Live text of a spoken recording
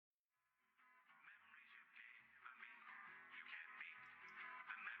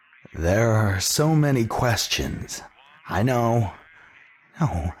There are so many questions. I know.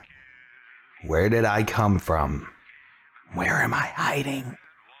 No. Where did I come from? Where am I hiding?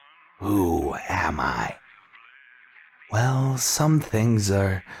 Who am I? Well, some things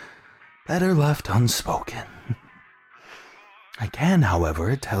are better left unspoken. I can,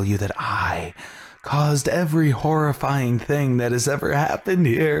 however, tell you that I caused every horrifying thing that has ever happened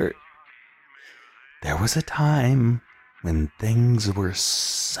here. There was a time when things were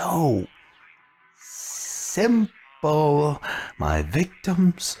so simple. My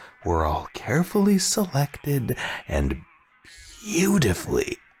victims were all carefully selected and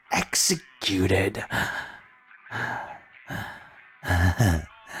beautifully executed.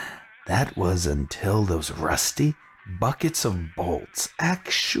 That was until those rusty buckets of bolts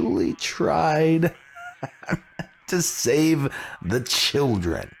actually tried to save the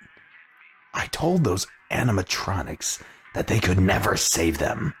children. I told those animatronics that they could never save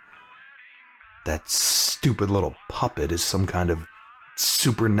them. That stupid little puppet is some kind of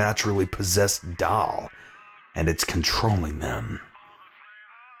supernaturally possessed doll, and it's controlling them.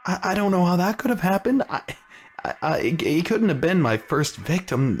 I don't know how that could have happened. He couldn't have been my first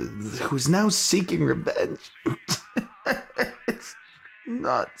victim, who's now seeking revenge. It's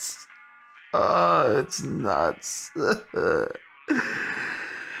nuts. It's nuts.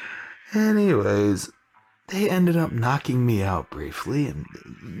 Anyways, they ended up knocking me out briefly, and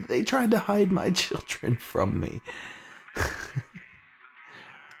they tried to hide my children from me.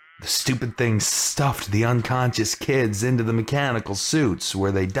 The stupid thing stuffed the unconscious kids into the mechanical suits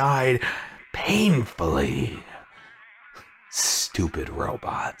where they died painfully. Stupid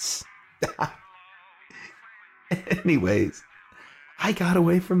robots. Anyways, I got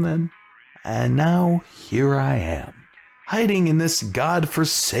away from them, and now here I am, hiding in this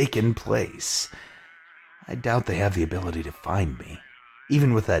godforsaken place. I doubt they have the ability to find me,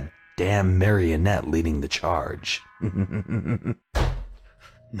 even with that damn marionette leading the charge.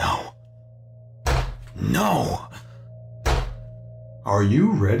 No. No! Are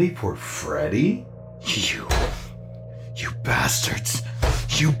you ready for Freddy? You bastards!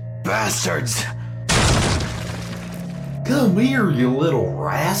 You bastards! Come here, you little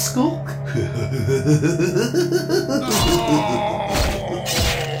rascal!